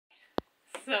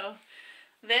So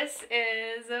this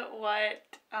is what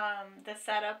the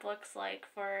setup looks like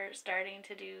for starting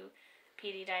to do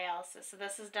PD dialysis. So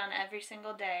this is done every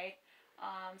single day.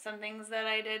 Some things that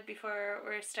I did before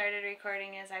we started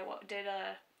recording is I did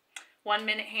a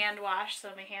 1-minute hand wash, so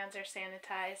my hands are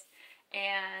sanitized.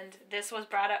 And this was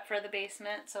brought up for the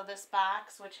basement. So this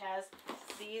box, which has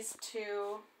these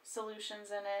 2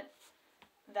 solutions in it,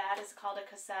 that is called a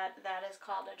cassette, that is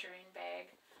called a drain bag.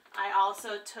 I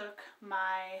also took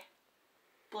my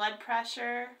blood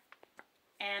pressure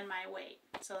and my weight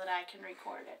so that I can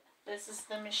record it. This is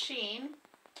the machine.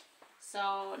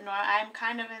 So no, I'm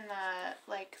kind of in the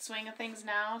swing of things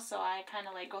now, so I kind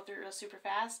of go through it real super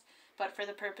fast. But for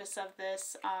the purpose of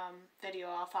this video,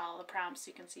 I'll follow the prompts so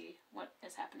you can see what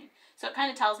is happening. So it kind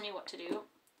of tells me what to do.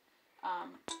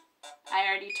 I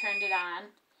already turned it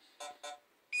on.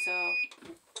 So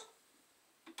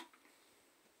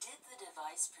did the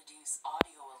device produce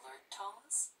audio alert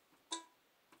tones?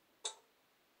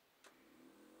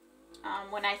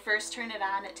 When I first turn it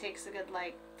on, it takes a good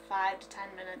 5 to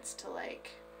 10 minutes to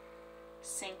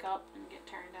sync up and get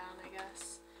turned on, I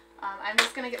guess. I'm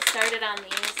just going to get started on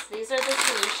these. These are the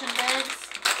solution bags.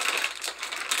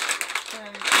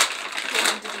 And they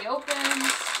need to be opened.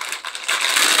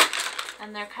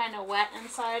 And they're kind of wet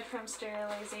inside from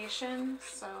sterilization,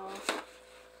 so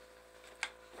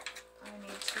I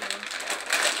need to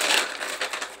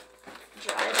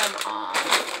dry them off.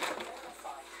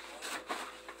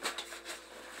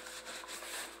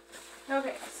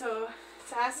 Okay, so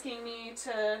it's asking me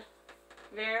to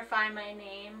verify my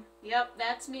name. Yep,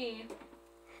 that's me.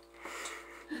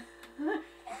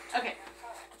 Okay,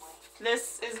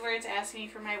 this is where it's asking me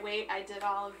for my weight. I did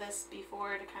all of this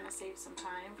before to kind of save some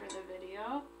time for the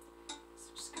video. So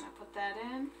I'm just going to put that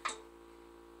in.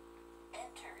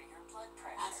 Enter your blood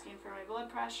pressure. Asking for my blood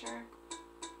pressure.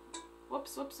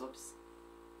 Whoops, whoops, whoops.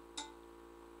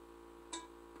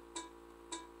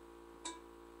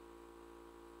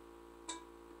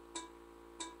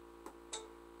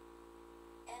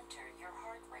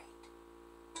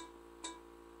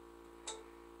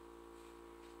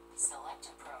 Select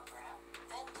a program,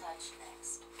 then touch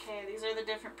next. Okay, these are the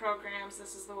different programs.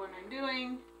 This is the one I'm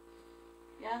doing.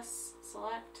 Yes,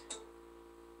 select.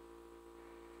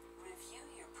 Review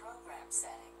your program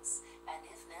settings, and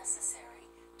if necessary,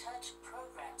 touch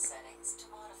Program Settings to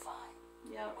modify.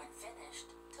 Yep. When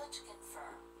finished, touch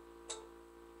Confirm.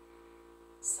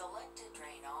 Select a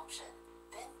drain option,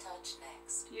 then touch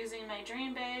Next. Using my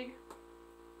drain bag.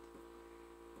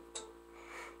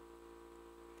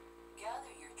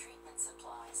 Gather your treatment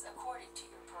supplies according to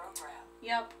your program.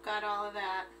 Yep, got all of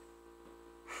that.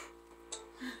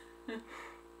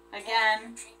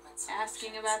 Again,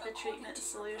 asking about the treatment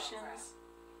solutions.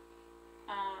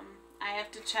 I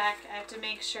have to check, I have to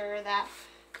make sure that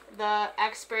the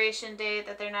expiration date,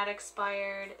 that they're not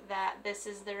expired, that this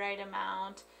is the right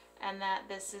amount, and that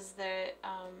this is the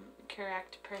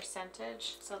correct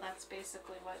percentage. So that's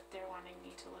basically what they're wanting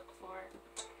me to look for.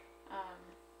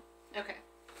 Okay.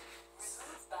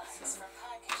 Remove bags from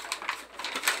packaging.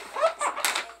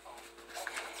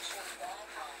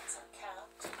 Guidelines are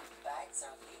capped. Bags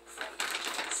are leak-free.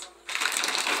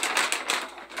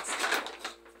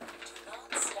 Do not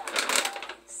stack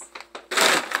bags.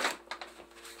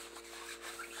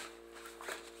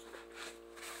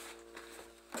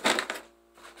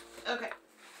 Okay.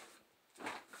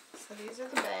 So these are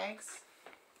the bags.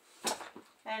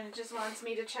 And it just wants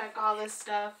me to check all this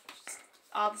stuff.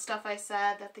 All the stuff I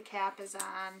said, that the cap is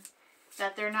on,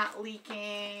 that they're not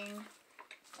leaking.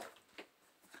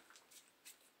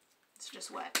 It's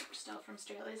just wet, still from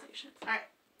sterilization. Alright,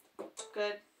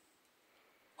 good.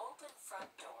 Open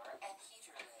front door and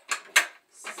heater lid.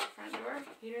 This is the front door,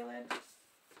 heater lid.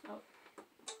 Oh.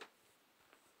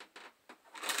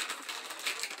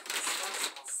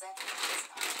 Disposable settings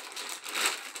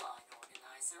line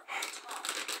organizer on top.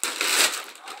 Do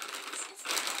not use if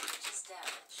the package is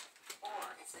damaged,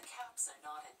 or if the caps are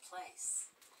not in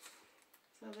place.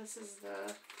 So this is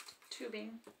the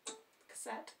tubing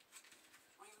cassette.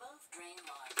 Remove drain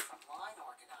line from line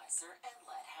organizer and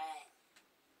let hang.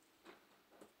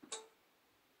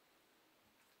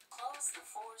 Close the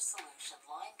 4 solution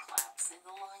line clamps in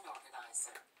the line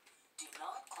organizer. Do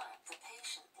not clamp the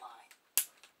patient line.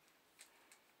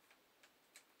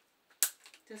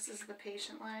 This is the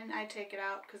patient line. I take it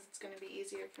out because it's going to be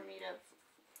easier for me to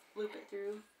loop it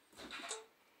through.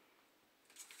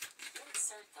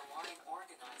 Insert the line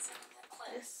organizer in the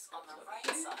clip This on the goes right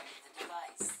over here. side of the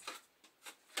device.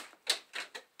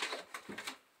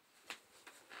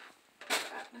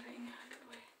 Moving out of the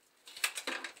way.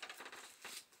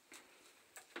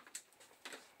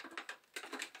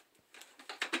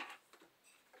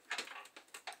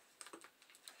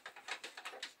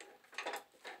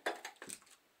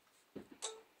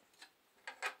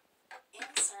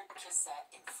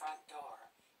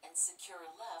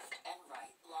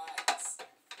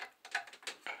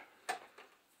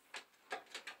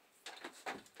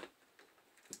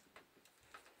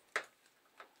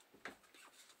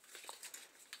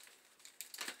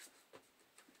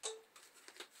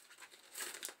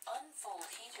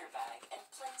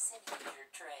 Place in heater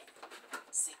tray.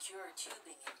 Secure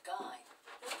tubing and guide,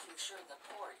 making sure the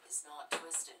port is not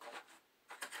twisted.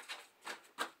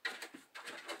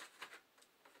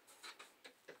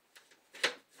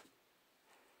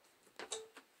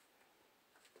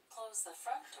 Close the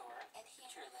front door and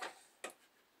heater lid.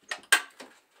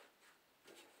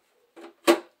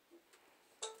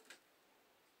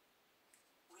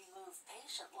 Remove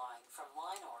patient line from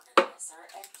line organizer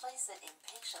and place it in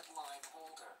patient line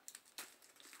holder.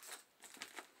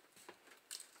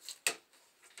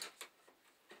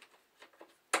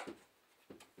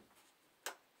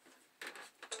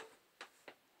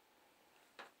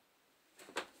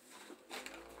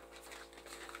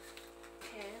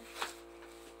 Okay.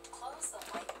 Close the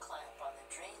white clamp on the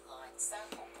drain line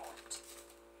sample port.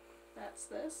 That's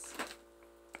this.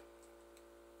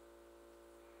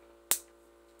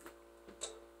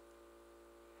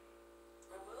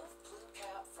 Remove blue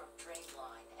cap from drain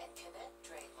line and connect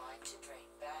drain line to drain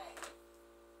bag.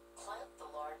 Clamp the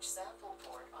large sample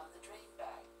port on the drain bag.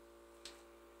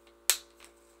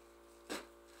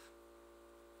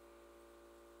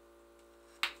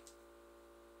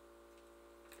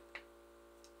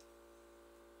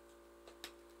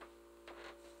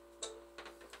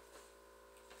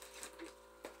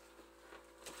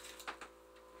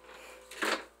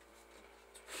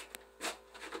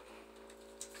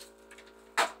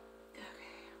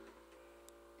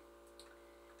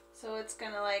 So it's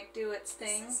gonna like do its The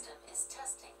thing. system is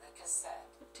testing the cassette.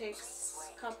 It takes Please a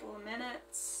wait. couple of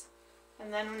minutes,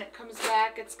 and then when it comes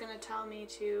back, it's gonna tell me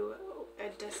to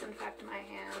disinfect my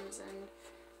hands and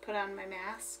put on my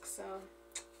mask. So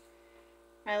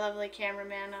my lovely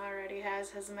cameraman already has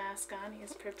his mask on.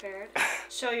 He's prepared.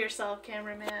 Show yourself,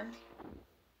 cameraman.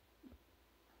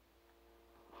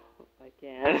 I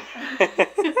can.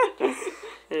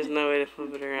 There's no way to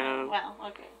flip it around. Well,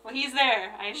 okay. Well, he's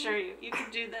there. I assure you. You can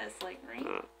do this, like, right?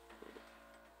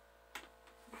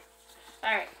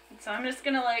 All right. So I'm just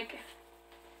gonna like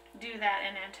do that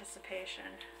in anticipation.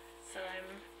 So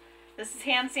this is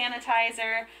hand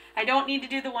sanitizer. I don't need to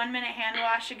do the 1 minute hand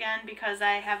wash again because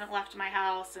I haven't left my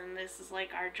house and this is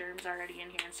like our germs already in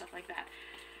here and stuff like that.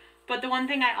 But the one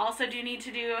thing I also do need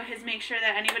to do is make sure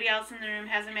that anybody else in the room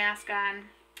has a mask on,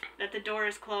 that the door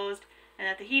is closed, and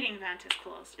that the heating vent is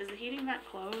closed. Is the heating vent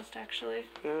closed, actually?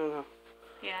 I don't know.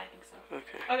 Yeah, I think so.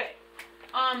 Okay. Okay.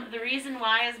 The reason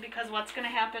why is because what's going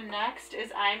to happen next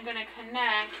is I'm going to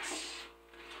connect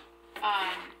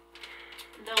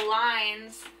the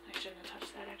lines. I shouldn't have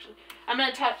touched that, actually. I'm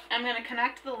going to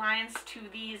connect the lines to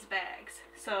these bags.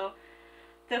 So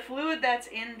the fluid that's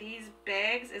in these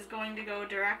bags is going to go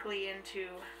directly into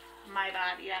my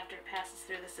body after it passes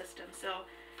through the system. So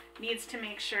needs to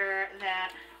make sure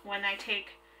that when I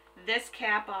take this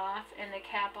cap off and the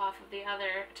cap off of the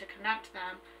other to connect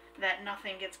them, that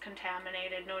nothing gets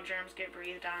contaminated, no germs get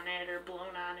breathed on it or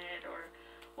blown on it or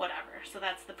whatever. So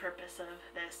that's the purpose of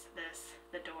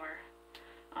the door,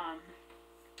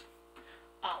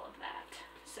 all of that.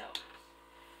 So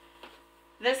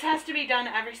this has to be done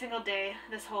every single day,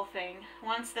 this whole thing.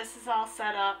 Once this is all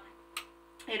set up,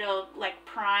 it'll like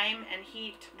prime and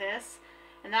heat this.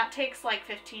 And that takes like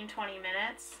 15-20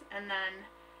 minutes, and then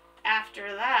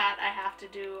after that I have to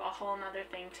do a whole nother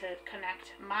thing to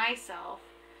connect myself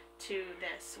to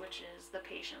this, which is the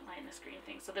patient line, this green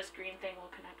thing. So this green thing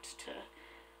will connect to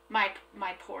my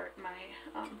port, my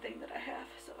thing that I have.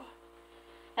 So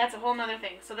that's a whole nother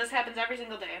thing. So this happens every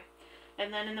single day.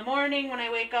 And then in the morning when I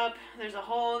wake up, there's a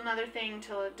whole nother thing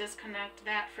to disconnect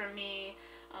that from me,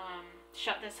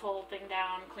 shut this whole thing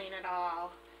down, clean it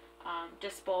all.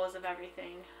 Dispose of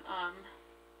everything.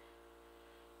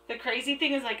 The crazy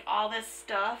thing is like all this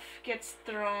stuff gets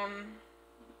thrown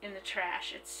in the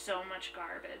trash. It's so much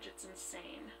garbage. It's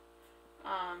insane.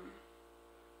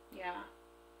 Yeah.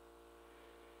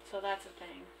 So that's a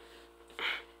thing.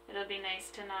 It'll be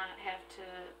nice to not have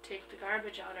to take the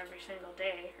garbage out every single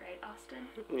day, right, Austin?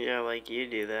 Yeah, like you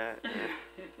do that.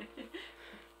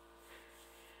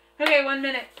 Okay, 1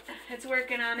 minute. It's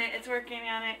working on it. It's working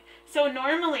on it. So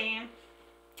normally,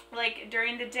 like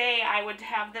during the day, I would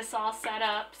have this all set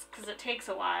up because it takes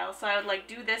a while. So I would like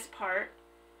do this part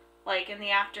like in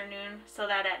the afternoon so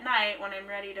that at night when I'm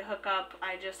ready to hook up,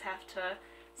 I just have to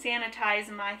sanitize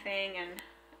my thing and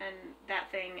that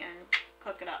thing and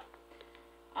hook it up.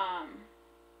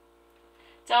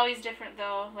 It's always different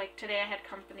though. Like today I had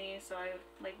company, so I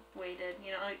like waited.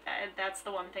 You know, that's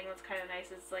the one thing that's kind of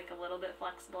nice. It's like a little bit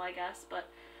flexible, I guess. But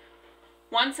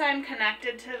once I'm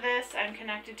connected to this, I'm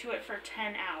connected to it for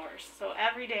 10 hours. So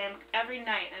every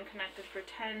night I'm connected for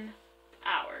 10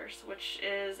 hours, which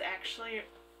is actually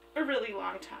a really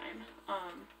long time.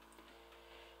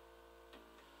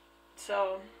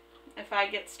 So if I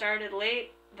get started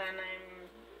late, then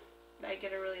I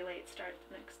get a really late start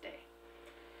the next day.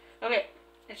 Okay,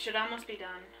 it should almost be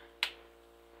done.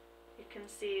 You can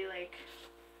see, like,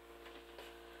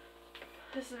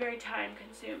 this is very time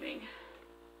consuming.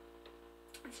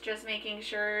 It's just making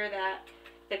sure that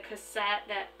the cassette,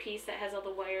 that piece that has all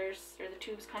the wires or the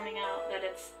tubes coming out, that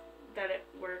it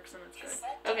works and it's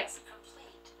good. Okay,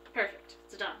 Complete. perfect.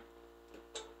 It's done.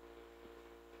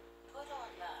 Put on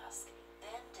mask,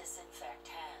 then disinfect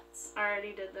hands.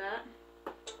 Already did that.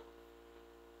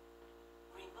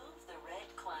 Remove the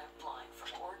red clamp line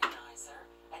from organizer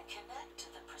and connect to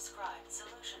the prescribed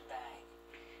solution bag.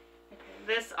 Okay.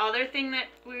 This other thing that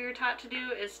we were taught to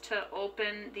do is to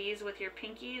open these with your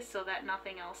pinkies so that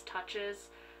nothing else touches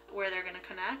where they're going to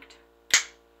connect.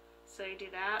 So you do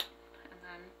that, and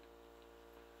then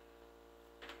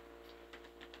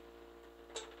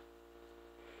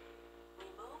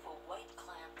remove a white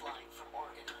clamp line from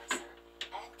organizer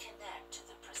and connect to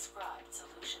the prescribed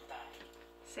solution bag.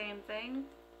 same thing.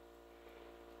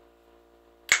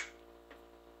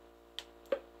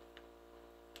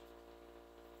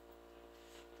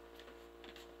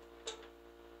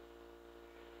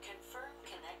 Confirm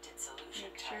connected solution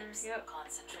Make sure, types, yep.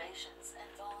 concentrations, and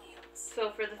volumes.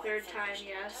 So for the When third time, finished,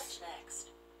 yes. touch next.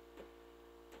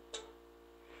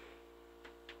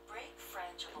 Break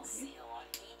frangible seal on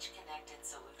each connected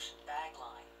solution bag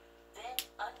line, then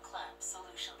unclamp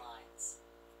solution lines.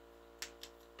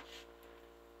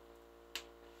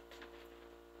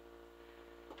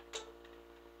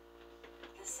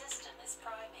 The system is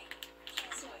priming.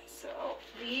 Please wait. So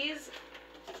these,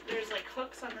 there's like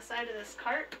hooks on the side of this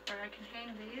cart where I can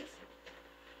hang these.